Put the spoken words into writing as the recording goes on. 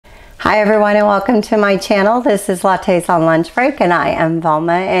Hi everyone and welcome to my channel. This is Lattes on Lunch Break and I am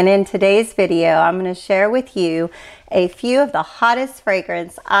Velma, and in today's video I'm going to share with you a few of the hottest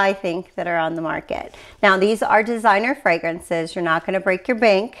fragrances I think that are on the market. Now these are designer fragrances. You're not going to break your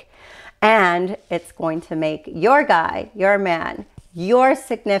bank, and it's going to make your guy, your man, your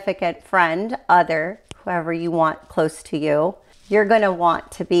significant friend, other, whoever you want close to you, you're going to want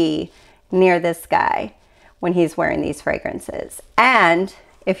to be near this guy when he's wearing these fragrances. And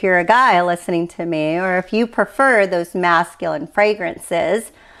if you're a guy listening to me, or if you prefer those masculine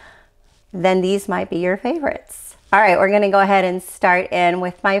fragrances, then these might be your favorites. All right, we're going to go ahead and start in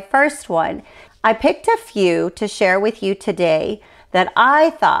with my first one. I picked a few to share with you today that I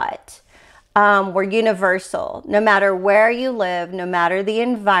thought were universal. No matter where you live, no matter the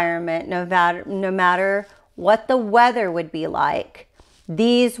environment, no matter what the weather would be like,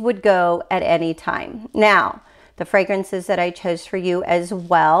 these would go at any time. Now, the fragrances that I chose for you as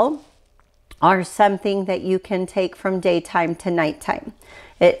well are something that you can take from daytime to nighttime.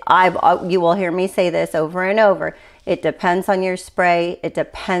 You will hear me say this over and over. It depends on your spray. It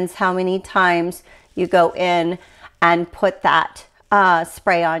depends how many times you go in and put that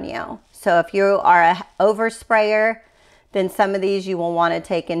spray on you. So if you are an oversprayer, then some of these you will want to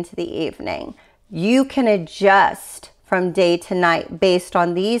take into the evening. You can adjust from day to night based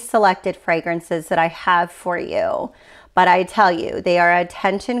on these selected fragrances that I have for you. But I tell you, they are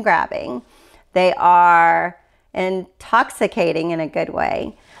attention grabbing. They are intoxicating in a good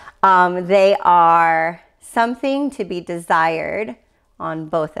way. They are something to be desired on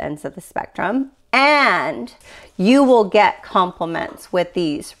both ends of the spectrum. And you will get compliments with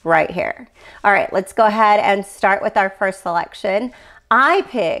these right here. All right, let's go ahead and start with our first selection. I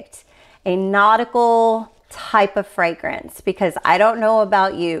picked a nautical type of fragrance because I don't know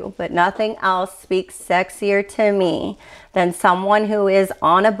about you, but nothing else speaks sexier to me than someone who is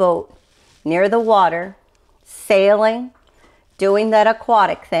on a boat near the water, sailing, doing that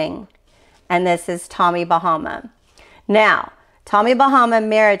aquatic thing. And this is Tommy Bahama. Now, Tommy Bahama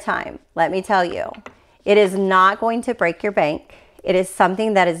Maritime, let me tell you, it is not going to break your bank. It is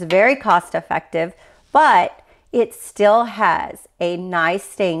something that is very cost effective, but it still has a nice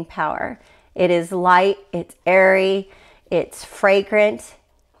staying power. It is light, it's airy, it's fragrant,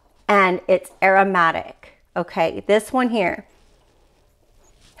 and it's aromatic. Okay, this one here,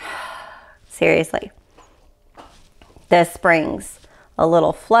 seriously, this brings a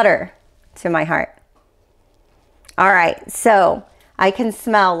little flutter to my heart. All right, so I can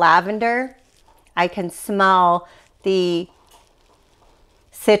smell lavender. I can smell the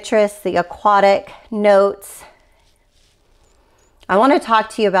citrus, the aquatic notes. I want to talk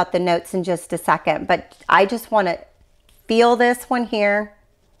to you about the notes in just a second, but I just want to feel this one here,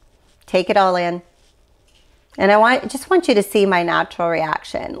 take it all in. And just want you to see my natural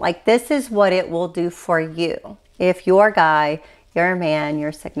reaction. Like, this is what it will do for you. If your guy, your man,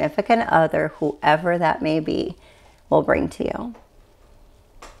 your significant other, whoever that may be, will bring to you.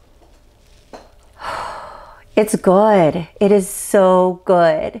 It's good. It is so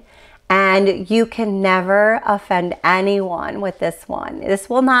good. And you can never offend anyone with this one. This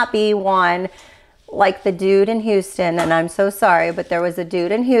will not be one like the dude in Houston, and I'm so sorry, but there was a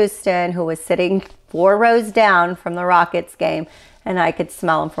dude in Houston who was sitting 4 rows down from the Rockets game, and I could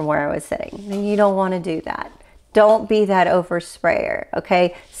smell him from where I was sitting. And you don't want to do that. Don't be that oversprayer,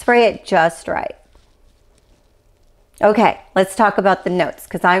 okay? Spray it just right. Okay, let's talk about the notes,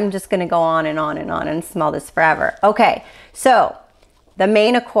 because I'm just going to go on and on and on and smell this forever. Okay, so the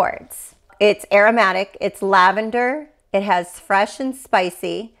main accords, it's aromatic, it's lavender, it has fresh and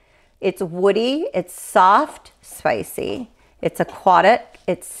spicy, it's woody, it's soft, spicy, it's aquatic,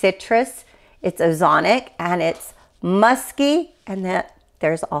 it's citrus, it's ozonic, and it's musky, and then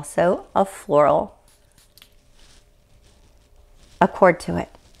there's also a floral accord to it.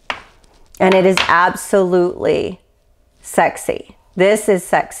 And it is absolutely sexy. This is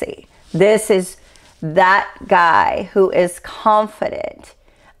sexy. This is that guy who is confident.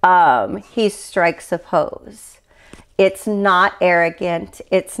 He strikes a pose. It's not arrogant.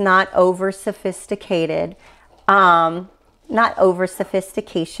 It's not over sophisticated. Not over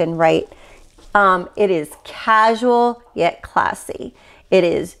sophistication, right? It is casual yet classy. It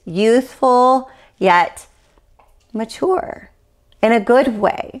is youthful yet mature in a good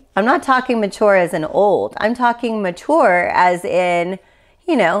way. I'm not talking mature as in old. I'm talking mature as in,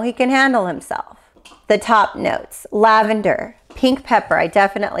 you know, he can handle himself. The top notes, lavender, pink pepper. I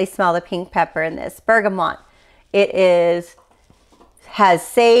definitely smell the pink pepper in this. Bergamot. It has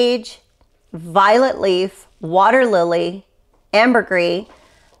sage, violet leaf, water lily, ambergris,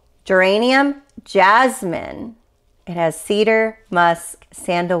 geranium, jasmine, It has cedar, musk,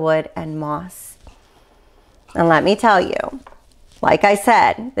 sandalwood, and moss. And let me tell you, like I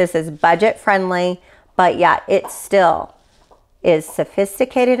said, this is budget friendly, but yet it still is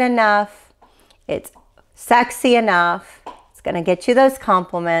sophisticated enough. It's sexy enough. It's going to get you those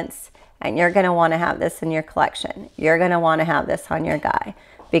compliments, and you're going to want to have this in your collection. You're going to want to have this on your guy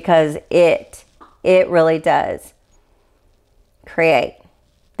because it really does create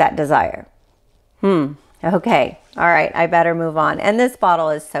that desire. Okay. All right. I better move on. And this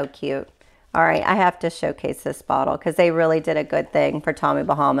bottle is so cute. All right. I have to showcase this bottle because they really did a good thing for Tommy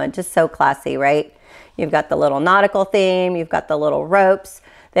Bahama. Just so classy, right? You've got the little nautical theme. You've got the little ropes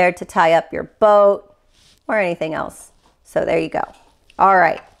there to tie up your boat or anything else. So there you go. All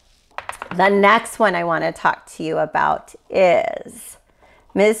right. The next one I want to talk to you about is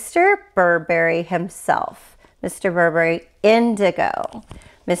Mr. Burberry himself. Mr. Burberry Indigo.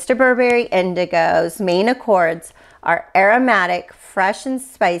 Mr. Burberry Indigo's main accords are aromatic, fresh and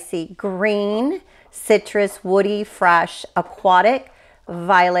spicy, green, citrus, woody, fresh, aquatic,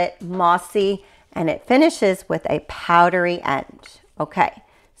 violet, mossy, and it finishes with a powdery end. Okay,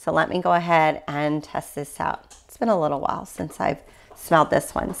 so let me go ahead and test this out. It's been a little while since I've smelled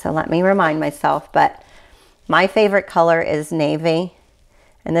this one, so let me remind myself, but my favorite color is navy,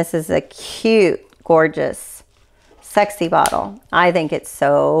 and this is a cute, gorgeous, sexy bottle. I think it's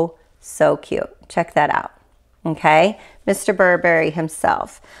so, so cute. Check that out. Okay, Mr. Burberry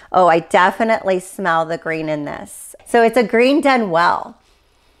himself. Oh, I definitely smell the green in this. So it's a green done well.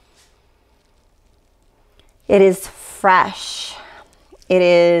 It is fresh. It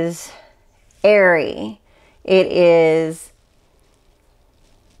is airy. It is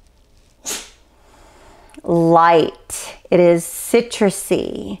light. It is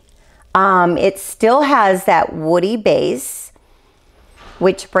citrusy. It still has that woody base,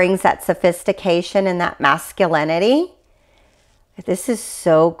 which brings that sophistication and that masculinity. This is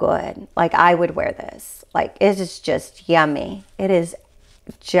so good. Like, I would wear this. Like, it is just yummy. It is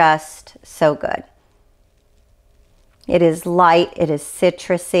just so good. It is light. It is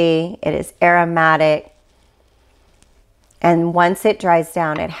citrusy. It is aromatic. And once it dries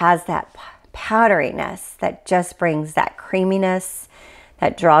down, it has that powderiness that just brings that creaminess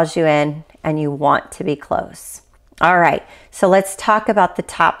that draws you in and you want to be close. All right, so let's talk about the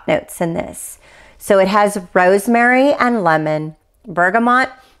top notes in this. So it has rosemary and lemon, bergamot,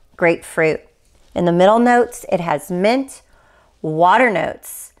 grapefruit. In the middle notes, it has mint, water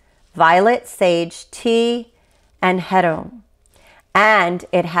notes, violet, sage, tea, and heron. And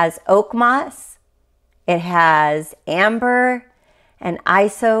it has oak moss, it has amber, and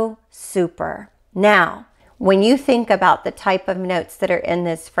iso super. Now, when you think about the type of notes that are in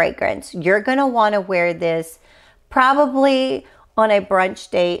this fragrance, you're going to want to wear this probably on a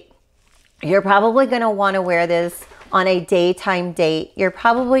brunch date. You're probably going to want to wear this on a daytime date. You're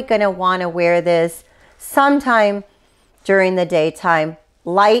probably going to want to wear this sometime during the daytime,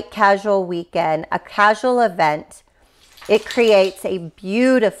 light casual weekend, a casual event. It creates a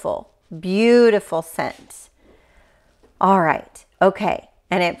beautiful, beautiful scent. All right. Okay.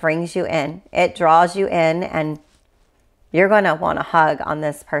 And it brings you in. It draws you in, and you're going to want to hug on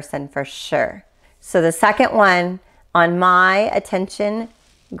this person for sure. So the second one on my attention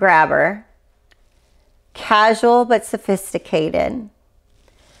grabber, casual but sophisticated,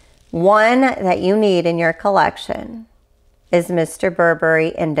 one that you need in your collection is Mr. Burberry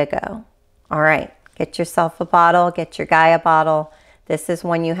Indigo. All right, get yourself a bottle, get your guy a bottle. This is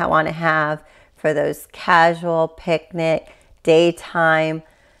one you want to have for those casual picnic, daytime,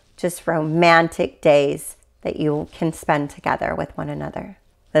 just romantic days that you can spend together with one another.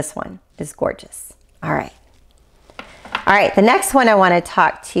 This one is gorgeous. All right. All right, the next one I want to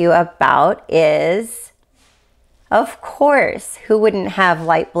talk to you about is, of course, who wouldn't have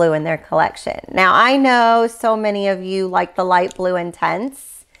light blue in their collection? Now, I know so many of you like the light blue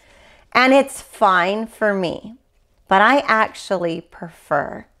intense, and it's fine for me, but I actually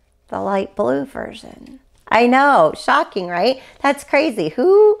prefer the light blue version. I know, shocking, right? That's crazy.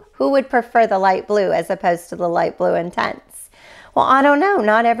 Who would prefer the light blue as opposed to the light blue intense? Well, I don't know.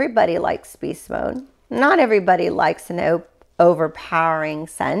 Not everybody likes beast mode. Not everybody likes an overpowering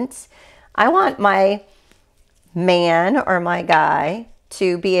scent. I want my man or my guy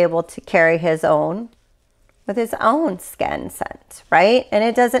to be able to carry his own with his own skin scent, right? And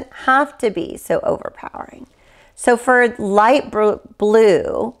it doesn't have to be so overpowering. So for light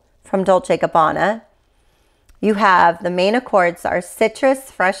blue from Dolce & Gabbana, you have the main accords are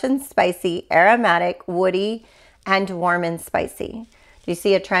citrus, fresh and spicy, aromatic, woody, and warm and spicy. Do you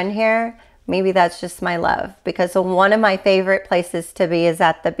see a trend here? Maybe that's just my love, because one of my favorite places to be is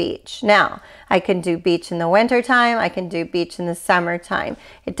at the beach. Now, I can do beach in the wintertime. I can do beach in the summertime.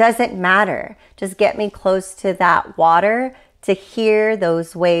 It doesn't matter. Just get me close to that water to hear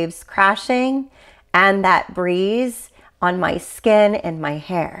those waves crashing and that breeze on my skin and my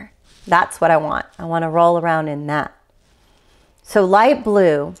hair. That's what I want. I want to roll around in that. So light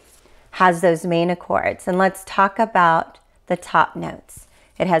blue has those main accords, and let's talk about the top notes.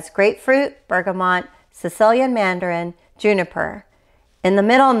 It has grapefruit, bergamot, Sicilian mandarin, juniper. In the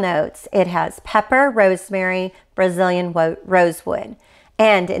middle notes, it has pepper, rosemary, Brazilian rosewood.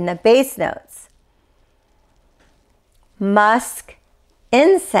 And in the base notes, musk,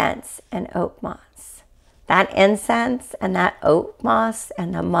 incense, and oat moss. That incense and that oat moss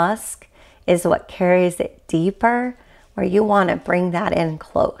and the musk is what carries it deeper, where you want to bring that in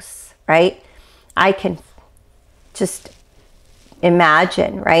close, right? I can just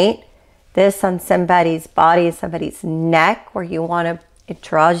imagine, right? This on somebody's body, somebody's neck, where you want to, it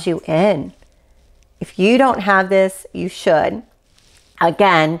draws you in. If you don't have this, you should.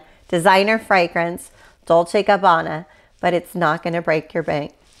 Again, designer fragrance, Dolce & Gabbana, but it's not going to break your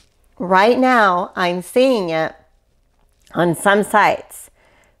bank. Right now, I'm seeing it on some sites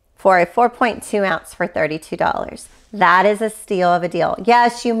for a 4.2 ounce for $32. That is a steal of a deal.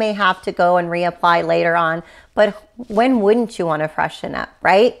 Yes, you may have to go and reapply later on, but when wouldn't you want to freshen up,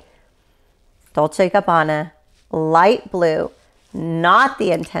 right? Dolce & Gabbana, light blue, not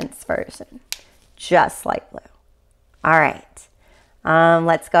the intense version, just light blue. All right,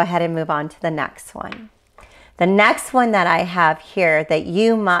 let's go ahead and move on to the next one. The next one that I have here that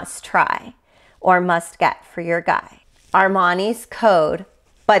you must try or must get for your guy, Armani's Code,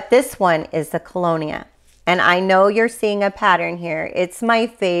 but this one is the Cologne. And I know you're seeing a pattern here. It's my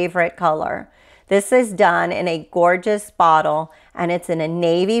favorite color. This is done in a gorgeous bottle, and it's in a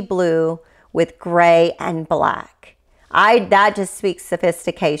navy blue with gray and black. That just speaks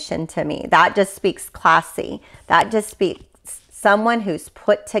sophistication to me. That just speaks classy. That just speaks someone who's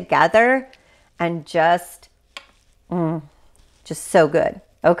put together and just so good.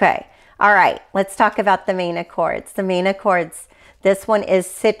 Okay. All right. Let's talk about the main accords. The main accords, this one is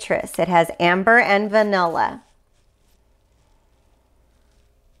citrus. It has amber and vanilla.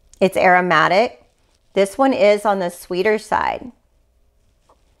 It's aromatic. This one is on the sweeter side.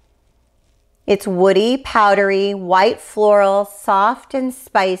 It's woody, powdery, white floral, soft and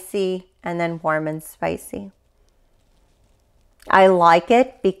spicy, and then warm and spicy. I like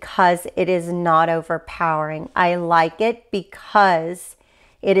it because it is not overpowering. I like it because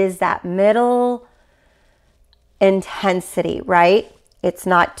it is that middle intensity, right? It's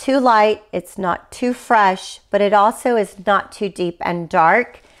not too light, it's not too fresh, but it also is not too deep and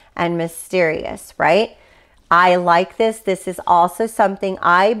dark and mysterious, right? I like this. This is also something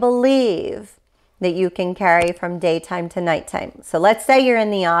I believe that you can carry from daytime to nighttime. So let's say you're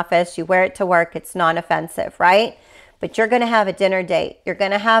in the office, you wear it to work, it's non-offensive, right? But you're going to have a dinner date. You're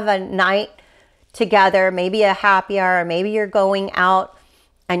going to have a night together, maybe a happy hour, or maybe you're going out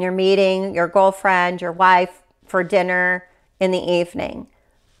and you're meeting your girlfriend, your wife for dinner in the evening.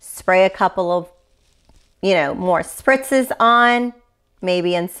 Spray a couple of, more spritzes on,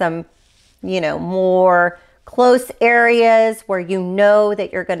 maybe in some, more close areas where you know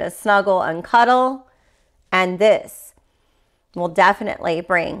that you're going to snuggle and cuddle. And this will definitely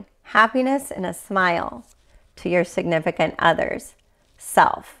bring happiness and a smile to your significant other's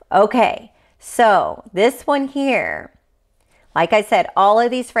self. Okay, so this one here, like I said, all of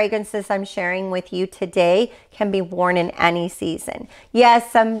these fragrances I'm sharing with you today can be worn in any season.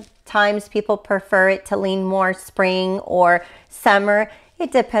 Yes, sometimes people prefer it to lean more spring or summer.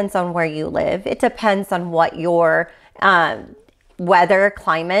 It depends on where you live. It depends on what your weather,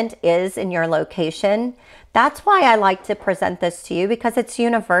 climate is in your location. That's why I like to present this to you, because it's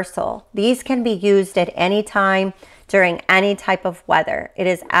universal. These can be used at any time during any type of weather. It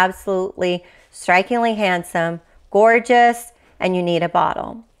is absolutely strikingly handsome, gorgeous, and you need a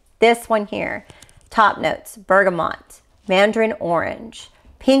bottle. This one here, top notes, bergamot, mandarin orange,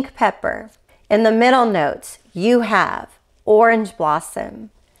 pink pepper. In the middle notes, you have orange blossom,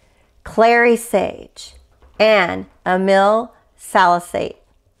 clary sage, and amyl salicylate.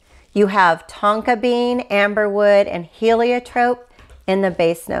 You have tonka bean, amberwood, and heliotrope in the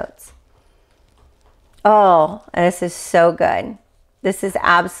base notes. Oh, this is so good. This is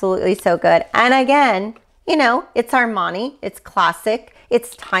absolutely so good. And again, it's Armani, it's classic,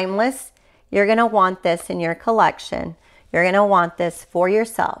 it's timeless. You're going to want this in your collection. You're going to want this for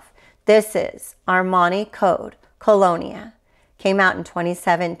yourself. This is Armani Code Cologne. Came out in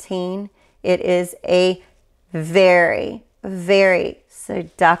 2017. It is a very, very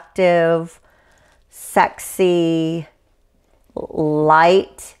seductive, sexy,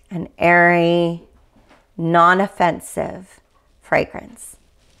 light and airy, non-offensive fragrance.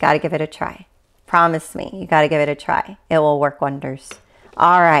 Got to give it a try. Promise me, you got to give it a try. It will work wonders.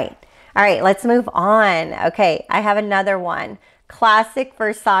 All right. All right, let's move on. Okay, I have another one. Classic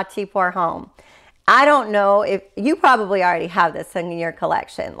Versace Pour Homme. I don't know if you probably already have this in your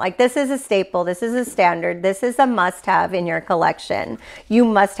collection. Like, this is a staple. This is a standard. This is a must-have in your collection. You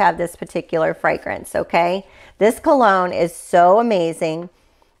must have this particular fragrance, okay? This cologne is so amazing.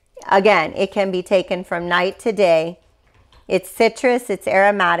 Again, it can be taken from night to day. It's citrus, it's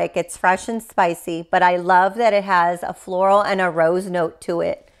aromatic, it's fresh and spicy, but I love that it has a floral and a rose note to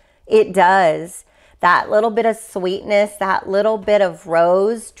it. It does. That little bit of sweetness, that little bit of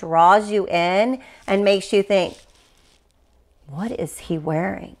rose draws you in and makes you think, what is he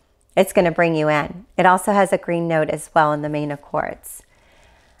wearing? It's going to bring you in. It also has a green note as well in the main accords.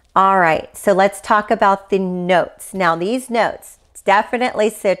 All right, so let's talk about the notes. Now, these notes, it's definitely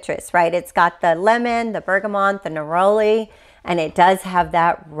citrus, right? It's got the lemon, the bergamot, the neroli, and it does have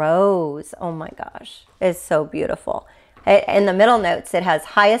that rose. Oh my gosh, it's so beautiful. In the middle notes, it has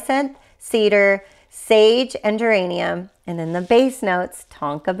hyacinth, cedar, sage, and geranium. And in the base notes,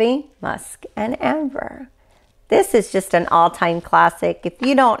 tonka bean, musk, and amber. This is just an all-time classic. If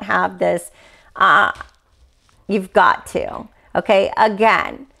you don't have this, you've got to. Okay,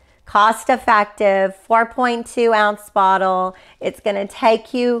 again, cost-effective, 4.2 ounce bottle. It's going to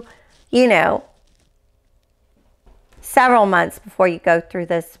take you, you know, several months before you go through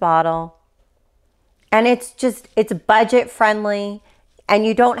this bottle. And it's budget friendly, and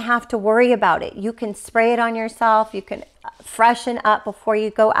you don't have to worry about it. You can spray it on yourself. You can freshen up before you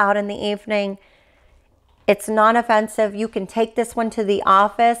go out in the evening. It's non-offensive. You can take this one to the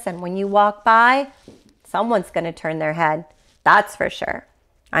office, and when you walk by, someone's going to turn their head. That's for sure.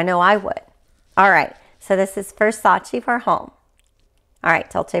 I know I would. All right. So this is Versace Pour Homme. All right.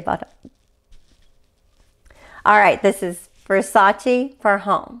 Dolce Butter. All right. This is Versace Pour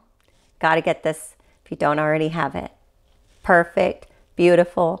Homme. Got to get this if you don't already have it. Perfect,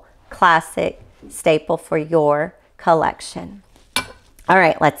 beautiful, classic staple for your collection. All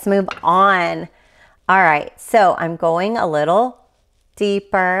right. Let's move on. All right. So I'm going a little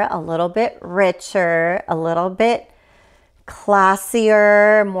deeper, a little bit richer, a little bit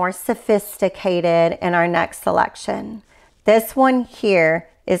classier, more sophisticated in our next selection. This one here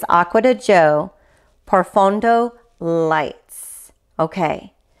is Acqua di Gio Profondo Lights.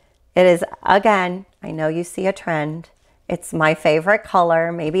 Okay, it is, again, I know you see a trend. It's my favorite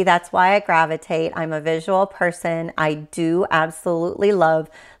color. Maybe that's why I gravitate. I'm a visual person. I do absolutely love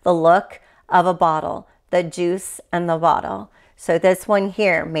the look of a bottle, the juice and the bottle. So this one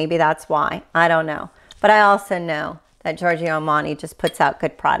here, maybe that's why. I don't know. But I also know that Giorgio Armani just puts out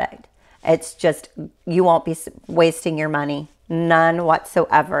good product. It's just, you won't be wasting your money. None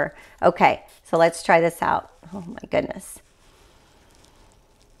whatsoever. Okay, so let's try this out. Oh my goodness.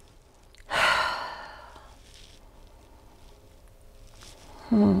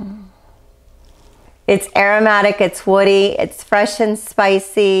 It's aromatic, it's woody, it's fresh and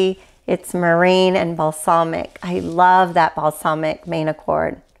spicy, it's marine and balsamic. I love that balsamic main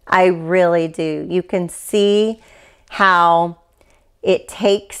accord. I really do. You can see how it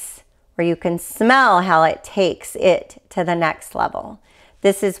takes, or you can smell how it takes it to the next level.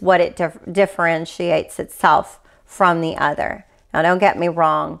 This is what it differentiates itself from the other. Now, don't get me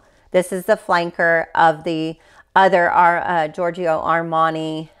wrong. This is the flanker of the other Giorgio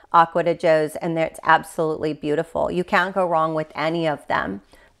Armani Acqua di Gios, and it's absolutely beautiful. You can't go wrong with any of them.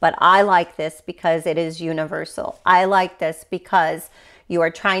 But I like this because it is universal. I like this because you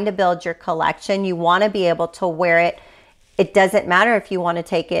are trying to build your collection. You want to be able to wear it. It doesn't matter if you want to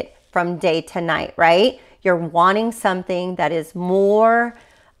take it from day to night, right? You're wanting something that is more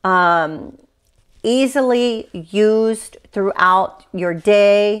easily used throughout your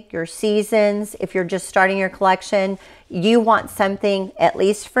day, your seasons. If you're just starting your collection, you want something, at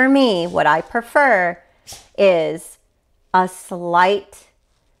least for me, what I prefer is a slight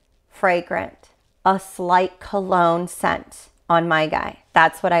fragrant, a slight cologne scent on my guy.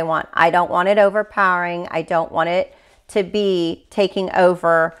 That's what I want. I don't want it overpowering. I don't want it to be taking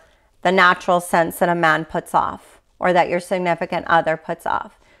over the natural scents that a man puts off or that your significant other puts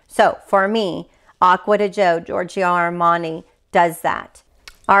off. So for me, Acqua di Gio, Giorgio Armani does that.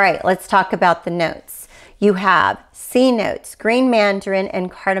 All right, let's talk about the notes. You have C notes, green mandarin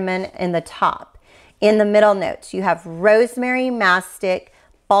and cardamom in the top. In the middle notes, you have rosemary, mastic,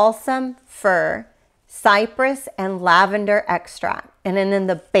 balsam, fir, cypress, and lavender extract. And then in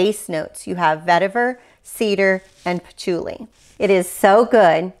the base notes, you have vetiver, cedar, and patchouli. It is so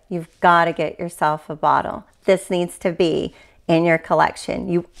good, you've got to get yourself a bottle. This needs to be in your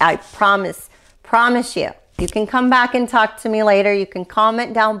collection. I promise you. You can come back and talk to me later. You can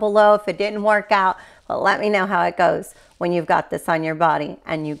comment down below if it didn't work out, but let me know how it goes when you've got this on your body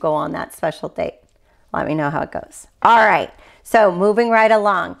and you go on that special date. Let me know how it goes. All right, so moving right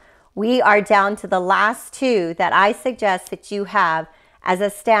along. We are down to the last two that I suggest that you have as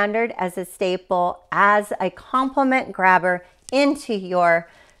a standard, as a staple, as a compliment grabber into your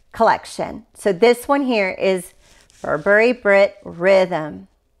collection. So this one here is Burberry Brit Rhythm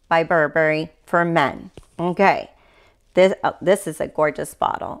by Burberry for men. Okay, this is a gorgeous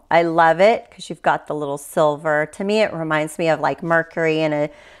bottle. I love it because you've got the little silver. To me, it reminds me of like mercury and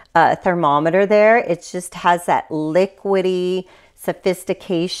a thermometer there. It just has that liquidy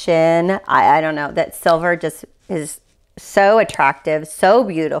sophistication. I don't know, that silver just is so attractive, so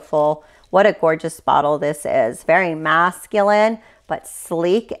beautiful. What a gorgeous bottle this is. Very masculine, but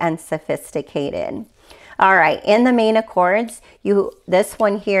sleek and sophisticated. All right, in the main accords, this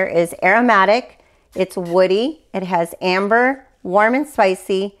one here is aromatic. It's woody. It has amber, warm and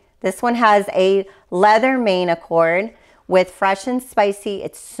spicy. This one has a leather main accord with fresh and spicy.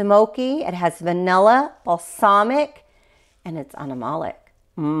 It's smoky. It has vanilla, balsamic, and it's animalic.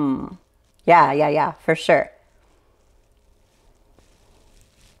 Yeah, for sure.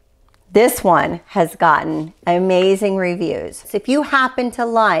 This one has gotten amazing reviews. So if you happen to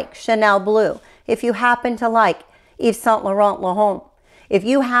like Chanel Blue, if you happen to like Yves Saint Laurent Le Homme, if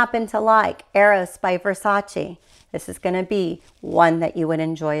you happen to like Eros by Versace, this is going to be one that you would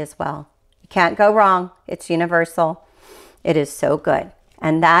enjoy as well. You can't go wrong. It's universal. It is so good.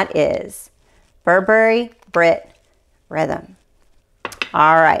 And that is Burberry Brit Rhythm.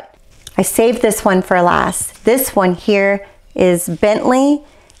 All right. I saved this one for last. This one here is Bentley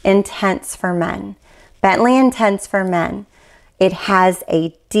Intense for Men. Bentley Intense for Men. It has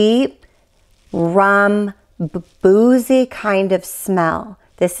a deep rum, boozy kind of smell.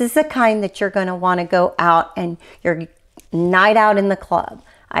 This is the kind that you're going to want to go out and your night out in the club,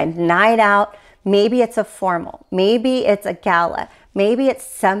 a night out. Maybe it's a formal, maybe it's a gala, maybe it's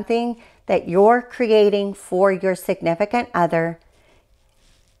something that you're creating for your significant other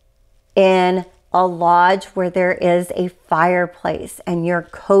in a lodge where there is a fireplace and you're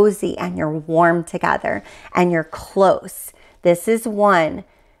cozy and you're warm together and you're close. This is one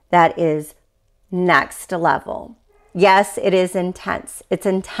that is next level. Yes, it is intense. It's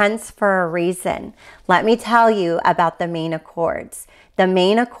intense for a reason. Let me tell you about the main accords. The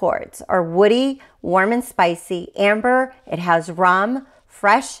main accords are woody, warm and spicy, amber. It has rum,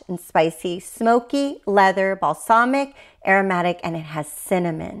 fresh and spicy, smoky, leather, balsamic, aromatic, and it has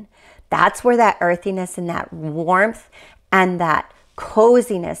cinnamon. That's where that earthiness and that warmth and that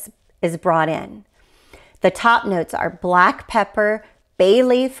coziness is brought in. The top notes are black pepper, bay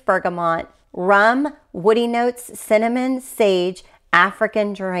leaf, bergamot, rum, woody notes, cinnamon, sage,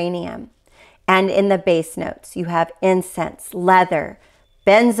 African geranium. And in the base notes, you have incense, leather,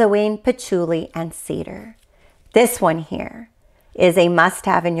 benzoin, patchouli, and cedar. This one here is a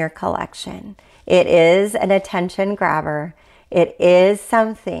must-have in your collection. It is an attention grabber. It is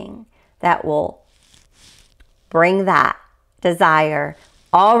something that will bring that desire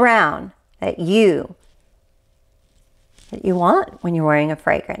all around that you want when you're wearing a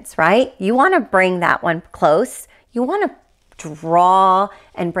fragrance, right? You want to bring that one close. You want to draw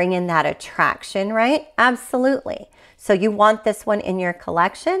and bring in that attraction, right? Absolutely. So you want this one in your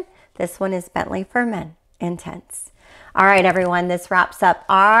collection. This one is Bentley for Men Intense. All right, everyone, this wraps up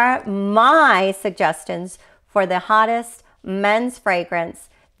my suggestions for the hottest men's fragrance,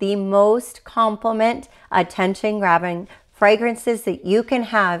 the most compliment, attention-grabbing fragrances that you can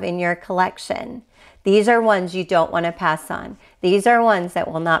have in your collection. These are ones you don't want to pass on. These are ones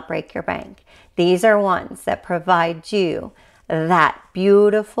that will not break your bank. These are ones that provide you that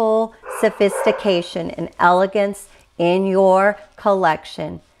beautiful sophistication and elegance in your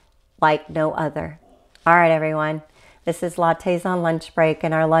collection like no other. All right, everyone. This is Lattes on Lunch Break,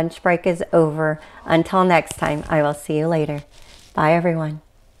 and our lunch break is over. Until next time, I will see you later. Bye, everyone.